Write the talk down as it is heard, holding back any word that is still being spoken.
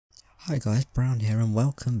Hi guys, Brown here and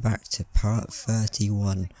welcome back to part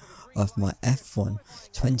 31 of my F1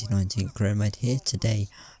 2019 career mode here today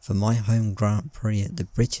for my home Grand Prix at the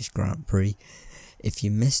British Grand Prix. If you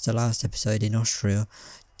missed the last episode in Austria,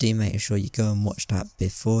 do make sure you go and watch that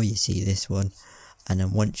before you see this one, and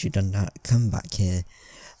then once you've done that, come back here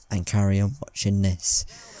and carry on watching this.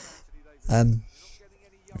 But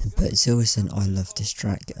Silverstone, I love this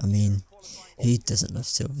track. I mean, who doesn't love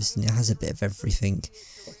Silverstone? It has a bit of everything.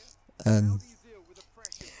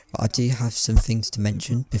 But I do have some things to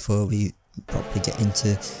mention before we properly get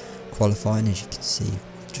into qualifying. As you can see,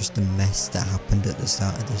 just a mess that happened at the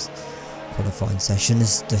start of this qualifying session.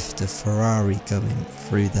 There's the Ferrari going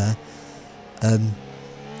through there.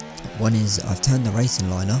 One is I've turned the racing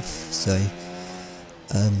line off, so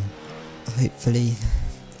hopefully,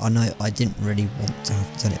 I know I didn't really want to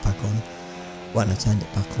have to turn it back on when I turned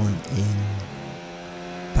it back on in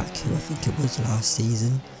Baku, I think it was last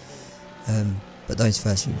season. But those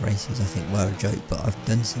first few races I think were a joke, but I've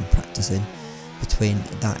done some practicing between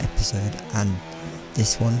that episode and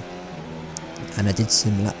this one, and I did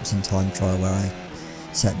some laps in time trial where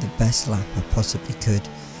I set the best lap I possibly could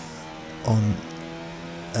on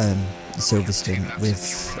Silverstone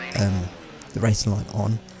with the racing line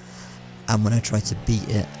on, and when I tried to beat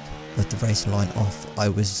it with the racing line off, I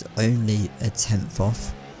was only a tenth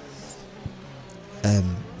off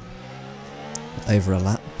over a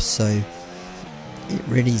lap, so it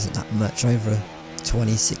really isn't that much. Over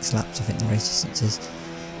 26 laps I think the race distance is.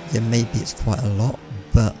 Yeah, maybe it's quite a lot,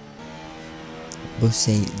 but we'll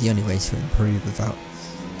see. The only way to improve without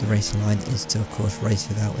the racing line is to of course race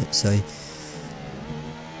without it, so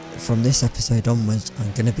from this episode onwards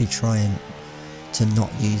I'm going to be trying to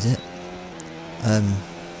not use it.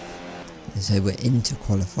 So we're into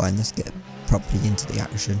qualifying, let's get properly into the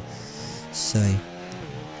action. So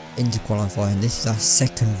into qualifying, this is our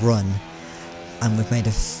second run and we've made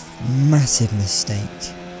a massive mistake,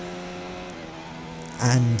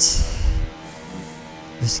 and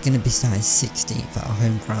we're going to be starting 16th at our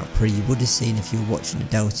home Grand Prix. You would have seen if you were watching the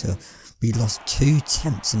Delta, we lost 2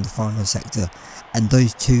 tenths in the final sector, and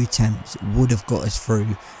those 2 tenths would have got us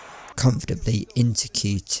through comfortably into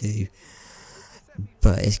Q2.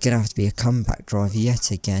 But it's going to have to be a comeback drive yet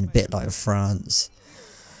again, a bit like France.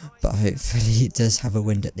 But hopefully it does have a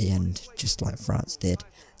wind at the end, just like France did.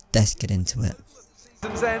 Let's get into it.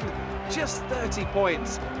 Season's end, just 30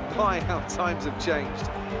 points. My, how times have changed.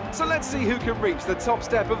 So let's see who can reach the top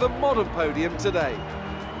step of the modern podium today.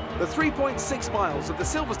 The 3.6 miles of the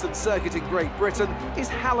Silverstone circuit in Great Britain is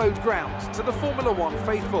hallowed ground to the Formula One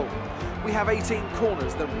faithful. We have 18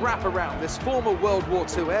 corners that wrap around this former World War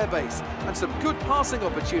II airbase and some good passing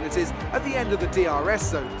opportunities at the end of the DRS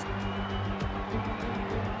zones.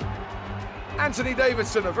 Anthony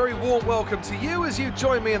Davidson, a very warm welcome to you as you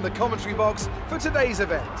join me in the commentary box for today's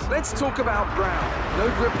event. Let's talk about Brown.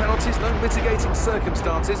 No grid penalties, no mitigating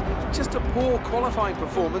circumstances, just a poor qualifying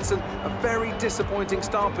performance and a very disappointing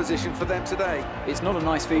start position for them today. It's not a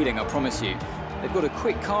nice feeling, I promise you. They've got a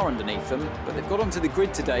quick car underneath them, but they've got onto the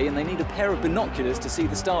grid today and they need a pair of binoculars to see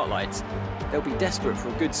the start lights. They'll be desperate for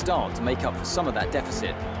a good start to make up for some of that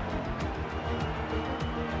deficit.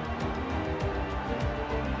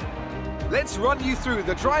 Let's run you through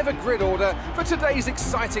the driver grid order for today's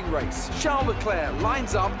exciting race. Charles Leclerc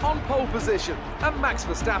lines up on pole position and Max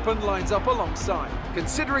Verstappen lines up alongside.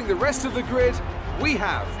 Considering the rest of the grid, we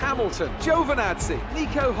have Hamilton, Giovinazzi,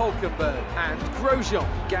 Nico Hülkenberg and Grosjean,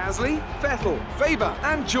 Gasly, Vettel, Weber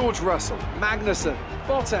and George Russell, Magnussen,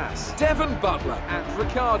 Bottas, Devon Butler and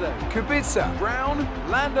Ricciardo, Kubica, Brown,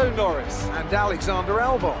 Lando Norris and Alexander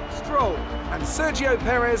Albon, Stroll and Sergio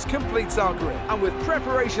Perez completes our grid. And with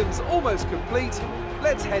preparations almost complete,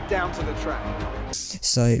 let's head down to the track.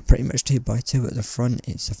 So pretty much 2x2 at the front.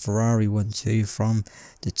 It's a Ferrari 1-2 from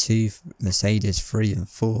the 2 Mercedes 3 and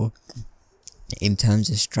 4. In terms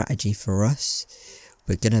of strategy for us,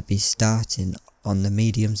 we're going to be starting on the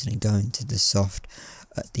mediums and then going to the soft.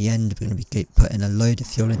 At the end we're going to be putting a load of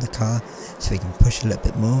fuel in the car so we can push a little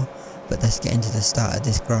bit more. But let's get into the start of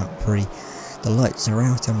this Grand Prix. The lights are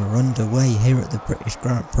out and we're underway here at the British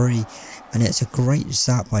Grand Prix, and it's a great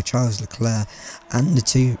start by Charles Leclerc and the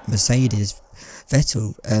 2 Mercedes.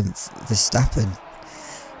 Vettel, Verstappen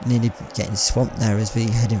nearly getting swamped there as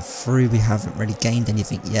we're heading through. We haven't really gained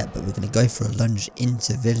anything yet, but we're going to go for a lunge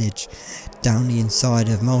into village down the inside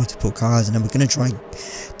of multiple cars, and then we're going to try and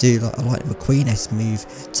do like a Lightning McQueen-esque move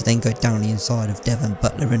to then go down the inside of Devon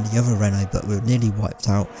Butler in the other Renault, but we're nearly wiped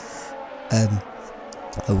out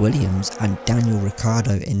Williams and Daniel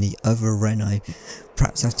Ricciardo in the other Renault.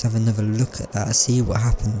 Perhaps I have to have another look at that, see what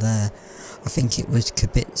happened there. I think it was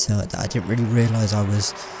Kubica that I didn't really realise I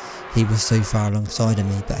was he was so far alongside of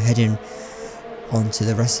me. But heading on to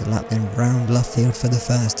the rest of the lap, then round Luffield for the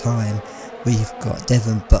first time, we've got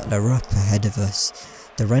Devon Butler up ahead of us.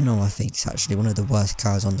 The Renault, I think, is actually one of the worst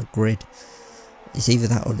cars on the grid. It's either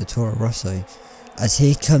that or the Toro Rosso. As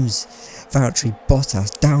here comes Valtteri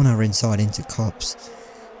Bottas down our inside into Copse.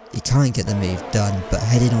 He can't get the move done, but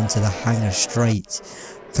heading onto the hangar straight.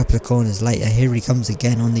 A couple of corners later, here he comes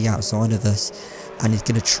again on the outside of us, and he's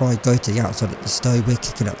going to try go to the outside at the Stowe. We're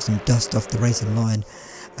kicking up some dust off the racing line,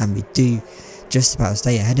 and we do just about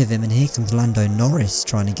stay ahead of him, and here comes Lando Norris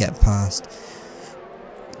trying to get past.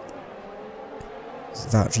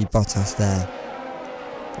 Valtteri Bottas there,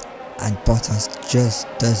 and Bottas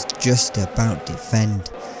does just about defend.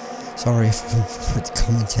 Sorry if I'm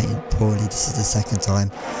commentating poorly, this is the second time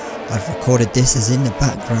I've recorded this as in the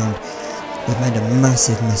background. We've made a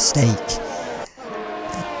massive mistake,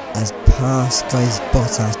 as past goes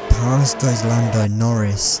Bottas, past goes Lando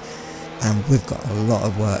Norris, and we've got a lot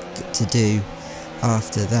of work to do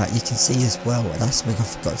after that. You can see as well, that's something I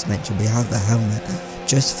forgot to mention, we have a helmet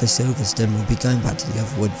just for Silverstone. We'll be going back to the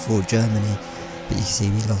other one for Germany, but you can see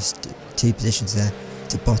we lost 2 positions there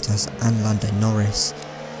to Bottas and Lando Norris.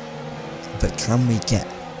 But can we get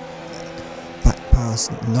back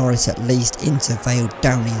past Norris at least into Vale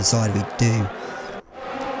down the inside? We do.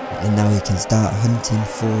 And now we can start hunting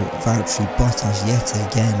for Valtteri Bottas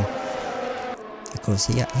yet again. Of course,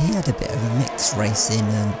 he had a bit of a mixed race in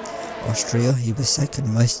Austria. He was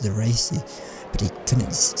second most of the race, but he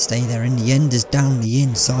couldn't stay there. In the end, as down the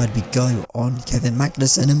inside we go on Kevin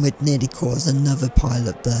Magnussen, and we'd nearly caused another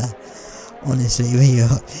pilot there. Honestly, we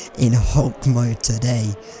are in Hulk mode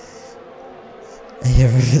today here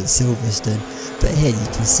at Silverstone. But here you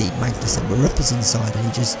can see Magnussen, we're up his inside, and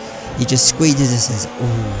he just squeezes us. Says,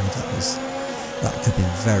 oh, that could have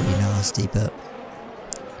been very nasty. But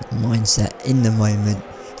mindset in the moment,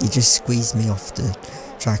 he just squeezed me off the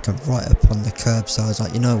track and right up on the curb. So I was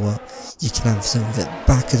like, you know what, you can have some of it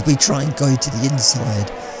back, as we try and go to the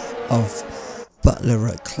inside of Butler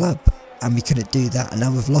at Club, and we couldn't do that. And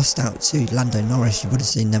now we've lost out to Lando Norris. You would have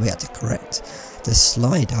seen that we had to correct the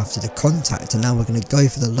slide after the contact, and now we're going to go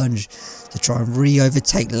for the lunge to try and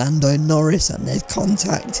re-overtake Lando Norris, and there's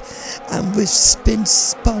contact, and we've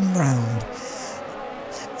spun round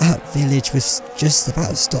at Village. We've just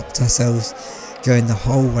about stopped ourselves going the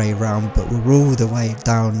whole way round, but we're all the way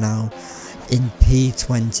down now in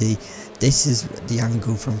P20. This is the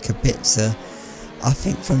angle from Kubica. I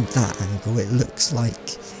think from that angle it looks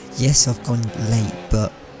like, yes, I've gone late,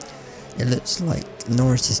 but it looks like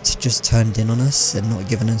Norris has just turned in on us and not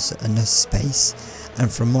given us enough space.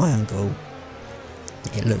 And from my angle,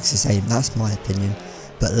 it looks the same. That's my opinion.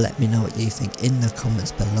 But let me know what you think in the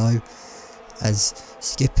comments below. As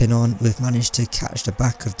skipping on, we've managed to catch the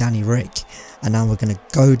back of Danny Rick, and now we're going to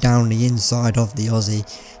go down the inside of the Aussie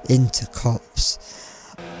into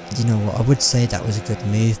Copse. You know what, I would say that was a good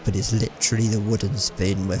move, but it's literally the wooden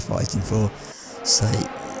spoon we're fighting for. So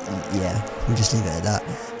yeah, we'll just leave it at that.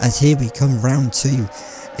 As here we come round 2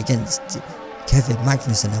 against Kevin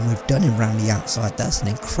Magnussen, and we've done him round the outside. That's an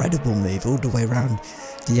incredible move all the way round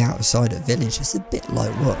the outside of Village. It's a bit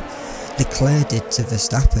like what Leclerc did to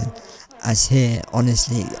Verstappen. As here,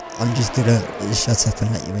 honestly, I'm just gonna shut up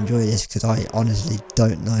and let you enjoy this, because I honestly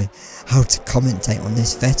don't know how to commentate on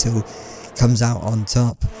this. Vettel comes out on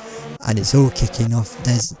top, and it's all kicking off.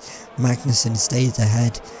 There's Magnussen stays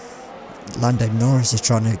ahead. Lando Norris is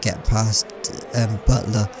trying to get past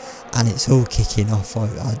Butler, and it's all kicking off.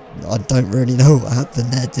 I don't really know what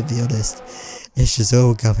happened there, to be honest. It's just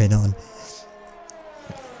all going on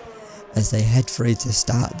as they head through to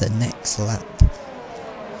start the next lap.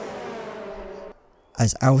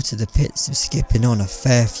 As out of the pits, I'm skipping on a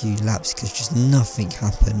fair few laps because just nothing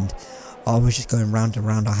happened. I was just going round and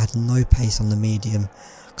round. I had no pace on the medium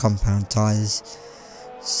compound tyres.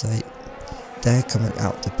 So they're coming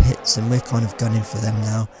out the pits, and we're kind of gunning for them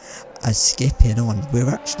now. As skipping on, we're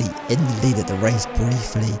actually in the lead of the race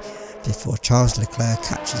briefly before Charles Leclerc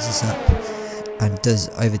catches us up and does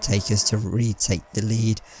overtake us to retake the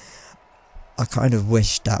lead. I kind of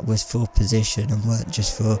wish that was for position and weren't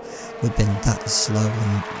just for we've been that slow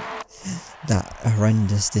and that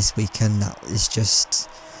horrendous this weekend. That is just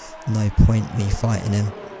no point me fighting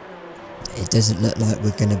him. It doesn't look like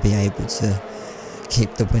we're going to be able to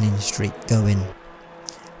keep the winning streak going.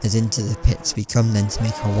 As into the pits we come then to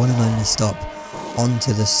make our one and only stop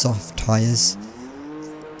onto the soft tyres.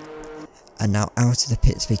 And now out of the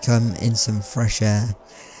pits we come in some fresh air,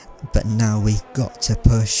 but now we've got to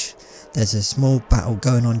push. There's a small battle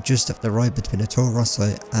going on just up the road between the Toro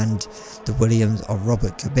Rosso and the Williams of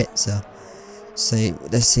Robert Kubica. So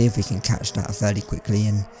let's see if we can catch that fairly quickly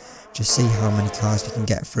and just see how many cars we can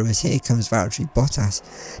get through. As here comes Valtteri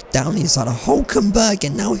Bottas down the inside of Hulkenberg,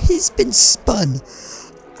 and now he's been spun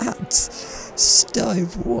at Stowe.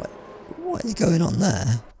 What is going on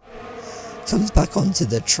there? Comes back onto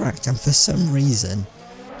the track, and for some reason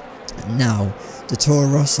now the Toro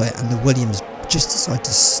Rosso and the Williams just decide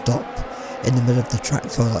to stop in the middle of the track.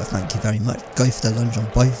 So like, thank you very much, go for the lunge on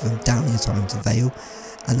both of them down the inside onto Vale,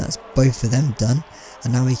 and that's both of them done.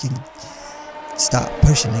 And now we can start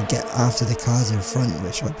pushing and get after the cars in front,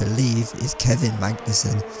 which I believe is Kevin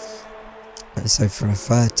Magnussen. And so for a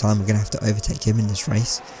third time we're going to have to overtake him in this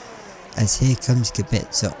race, as here comes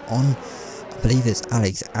Kubica on, I believe it's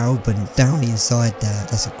Alex Albon down the inside there.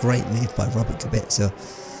 That's a great move by Robert Kubica.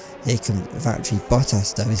 Here comes Valtteri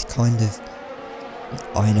Bottas though, is kind of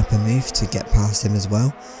eyeing up a move to get past him as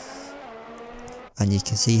well. And you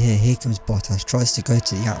can see here comes Bottas, tries to go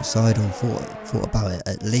to the outside, or thought about it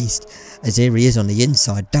at least, as here he is on the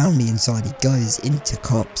inside. Down the inside he goes into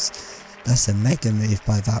Copse. That's a mega move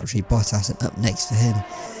by Valtteri Bottas, and up next for him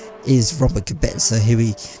is Robert Kubica, who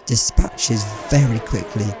he dispatches very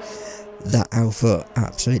quickly. That Alpha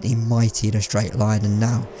absolutely mighty in a straight line, and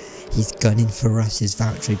now he's gunning for us is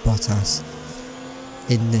Valtteri Bottas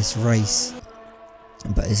in this race.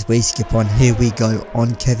 But as we skip on, here we go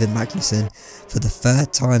on Kevin Magnussen for the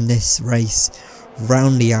third time this race.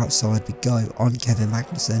 Round the outside we go on Kevin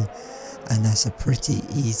Magnussen, and that's a pretty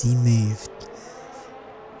easy move.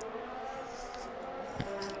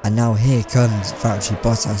 And now here comes Valtteri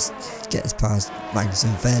Bottas, gets past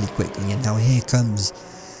Magnussen fairly quickly, and now here comes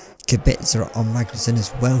Kubica on Magnussen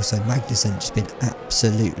as well. So Magnussen just been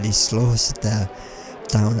absolutely slaughtered there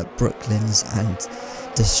down at Brooklands and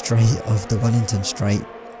the straight of the Wellington straight.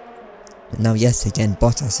 Now yet again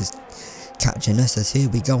Bottas is catching us, as here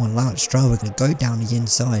we go on Lance Stroll. We're going to go down the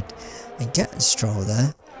inside and get a Stroll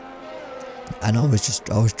there. And I was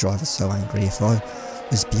driving so angry. If I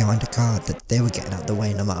was behind a car, that they were getting out of the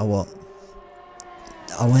way no matter what.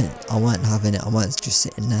 I weren't having it. I weren't just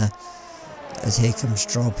sitting there. As here comes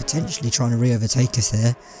Stroll, potentially trying to re-overtake us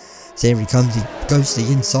here. So here he comes, he goes to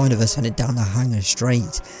the inside of us, headed down the hanger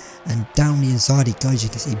straight, and down the inside he goes. You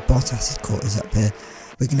can see Bottas has caught us up here.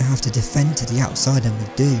 We're going to have to defend to the outside, and we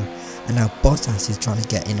do. And now Bottas is trying to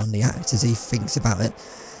get in on the act as he thinks about it,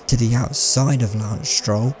 to the outside of Lance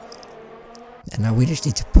Stroll. And now we just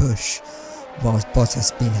need to push whilst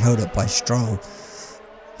Bottas being held up by Stroll.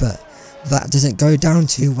 But that doesn't go down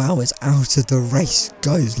too well, as out of the race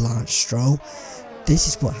goes Lance Stroll. This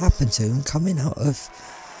is what happened to him coming out of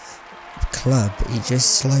club. He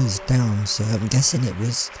just slows down, so I'm guessing it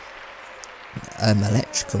was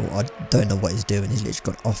electrical. I don't know what he's doing. He's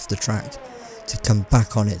literally gone off the track to come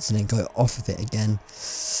back on it and then go off of it again.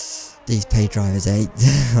 These pay drivers, eh?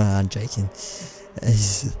 I'm joking.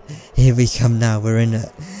 Here we come now. We're in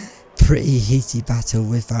a pretty heated battle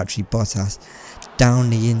with Valtteri Bottas.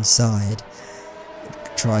 Down the inside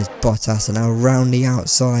tries Bottas, and now round the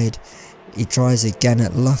outside he tries again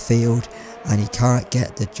at Luffield, and he can't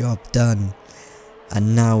get the job done.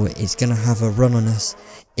 And now he's going to have a run on us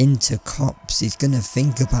into Copse. He's going to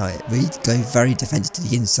think about it. We go very defensive to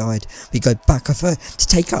the inside. We go back of her to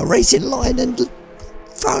take our racing line, and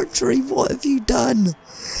Valtteri, what have you done?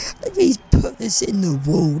 He's put us in the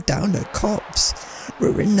wall down at Copse.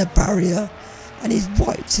 We're in the barrier, and he's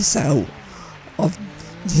wiped us out of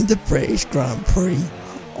the British Grand Prix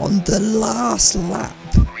on the last lap.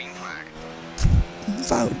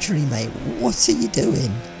 Valtteri, mate, what are you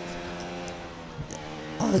doing?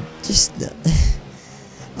 I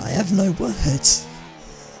have no words.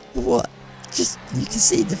 What? Just, you can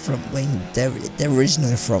see the front wing. There is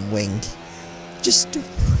no front wing. Just,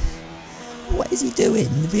 what is he doing?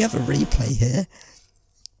 We have a replay here.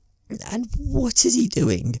 And what is he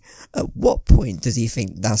doing? At what point does he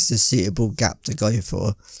think that's the suitable gap to go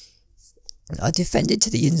for? I defended to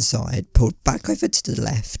the inside, pulled back over to the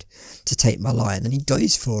left to take my line, and he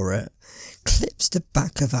goes for it. Clips the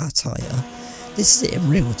back of our tyre. This is it in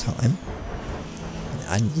real time.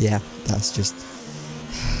 And yeah, that's just...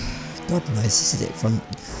 God knows, this is it from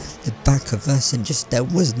the back of us, and just, there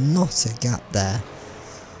was not a gap there.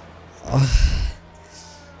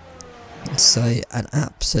 So, an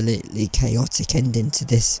absolutely chaotic ending to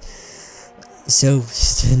this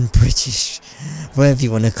Silverstone British, whatever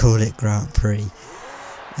you want to call it, Grand Prix.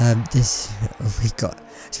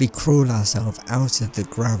 We crawl ourselves out of the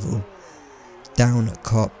gravel, down at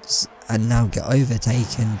Copse, and now get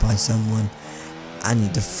overtaken by someone,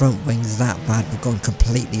 and the front wing's that bad, we've gone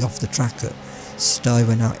completely off the track at Stowe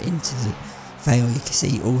and out into the Vale. You can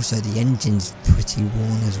see also the engine's pretty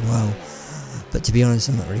worn as well. But to be honest,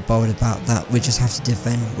 I'm not really bothered about that. We just have to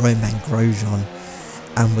defend Romain Grosjean,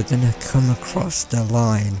 and we're going to come across the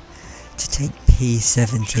line to take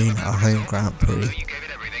P17 at our home Grand Prix.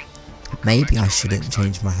 Maybe I shouldn't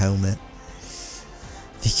change my helmet,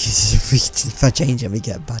 because if I change it we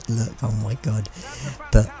get bad luck, oh my god.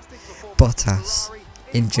 But Bottas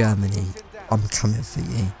in Germany, I'm coming for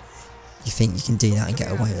you. You think you can do that and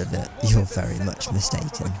get away with it? You're very much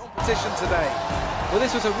mistaken. Today. Well,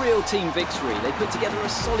 this was a real team victory. They put together a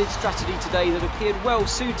solid strategy today that appeared well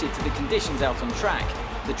suited to the conditions out on track.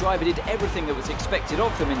 The driver did everything that was expected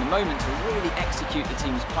of them in the moment to really execute the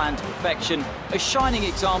team's plan to perfection. A shining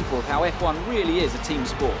example of how F1 really is a team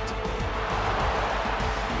sport.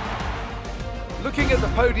 Looking at the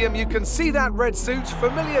podium, you can see that red suit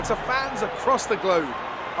familiar to fans across the globe.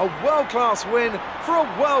 A world-class win for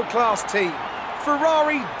a world-class team.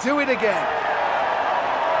 Ferrari do it again.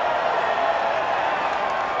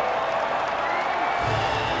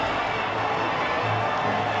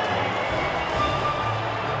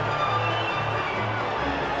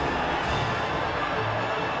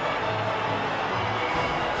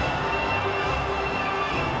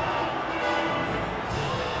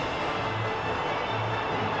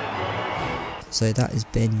 So that has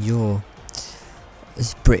been your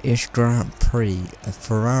British Grand Prix. A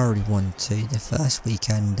Ferrari 1-2, the first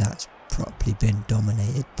weekend that's probably been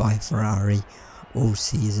dominated by Ferrari all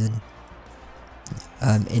season.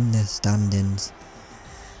 In the standings,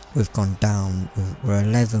 we've gone down. We're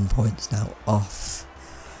 11 points now off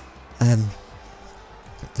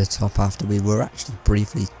the top after we were actually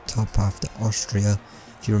briefly top after Austria.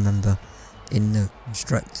 If you remember, in the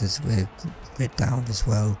constructors we're down as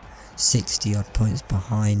well, 60 odd points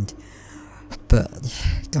behind. But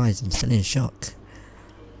guys, I'm still in shock.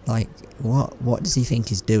 Like, what does he think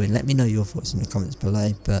he's doing? Let me know your thoughts in the comments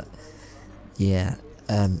below. But yeah,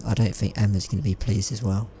 I don't think Emma's going to be pleased as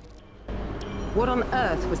well. What on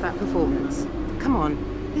earth was that performance? Come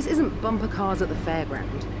on, this isn't bumper cars at the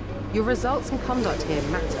fairground. Your results and conduct here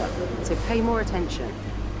matter, so pay more attention.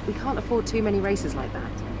 We can't afford too many races like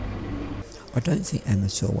that. I don't think Emma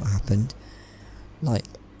saw what happened. Like,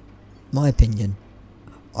 my opinion,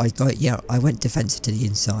 I went defensive to the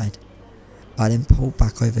inside. I then pulled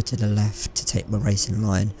back over to the left to take my racing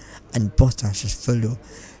line, and Bottas just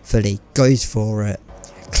fully goes for it,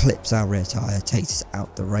 clips our rear tyre, takes us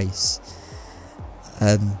out the race.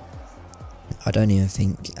 I don't even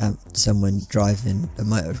think someone driving a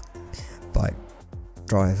motorbike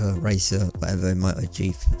driver, racer, whatever,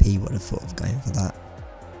 MotoGP would have thought of going for that.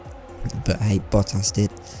 But hey, Bottas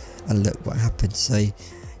did, and look what happened. So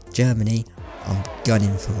Germany, I'm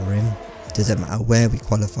gunning for him. Doesn't matter where we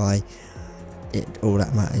qualify. All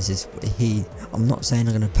that matters is I'm not saying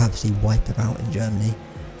I'm going to purposely wipe him out in Germany,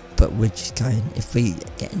 but we're just going, if we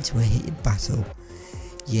get into a heated battle,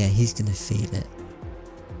 yeah, he's going to feel it.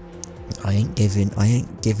 I ain't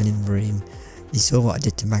giving him room. You saw what I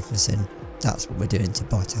did to Magnussen. That's what we're doing to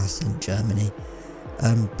Bottas in Germany.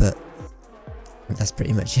 But that's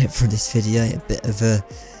pretty much it for this video. A bit of a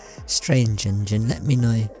strange engine. Let me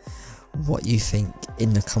know what you think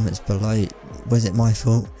in the comments below. Was it my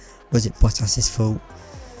fault? Was it Bottas's fault?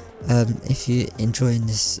 If you're enjoying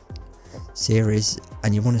this series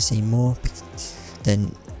and you want to see more,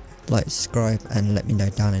 then like, subscribe, and let me know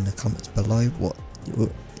down in the comments below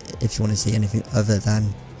if you want to see anything other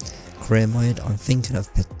than career mode. I'm thinking of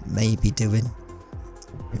maybe doing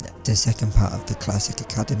the second part of the Classic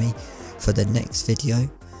Academy for the next video,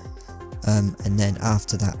 and then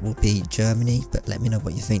after that will be Germany. But let me know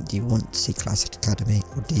what you think. Do you want to see Classic Academy,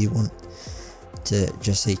 or do you want to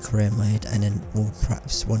just see career mode, and then we'll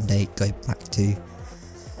perhaps one day go back to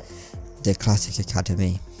the Classic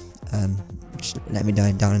Academy? Just let me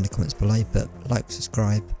know down in the comments below. But like,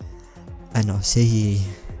 subscribe, and I'll see you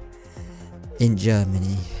in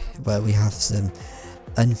Germany, where we have some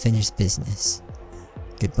unfinished business.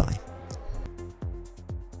 Goodbye.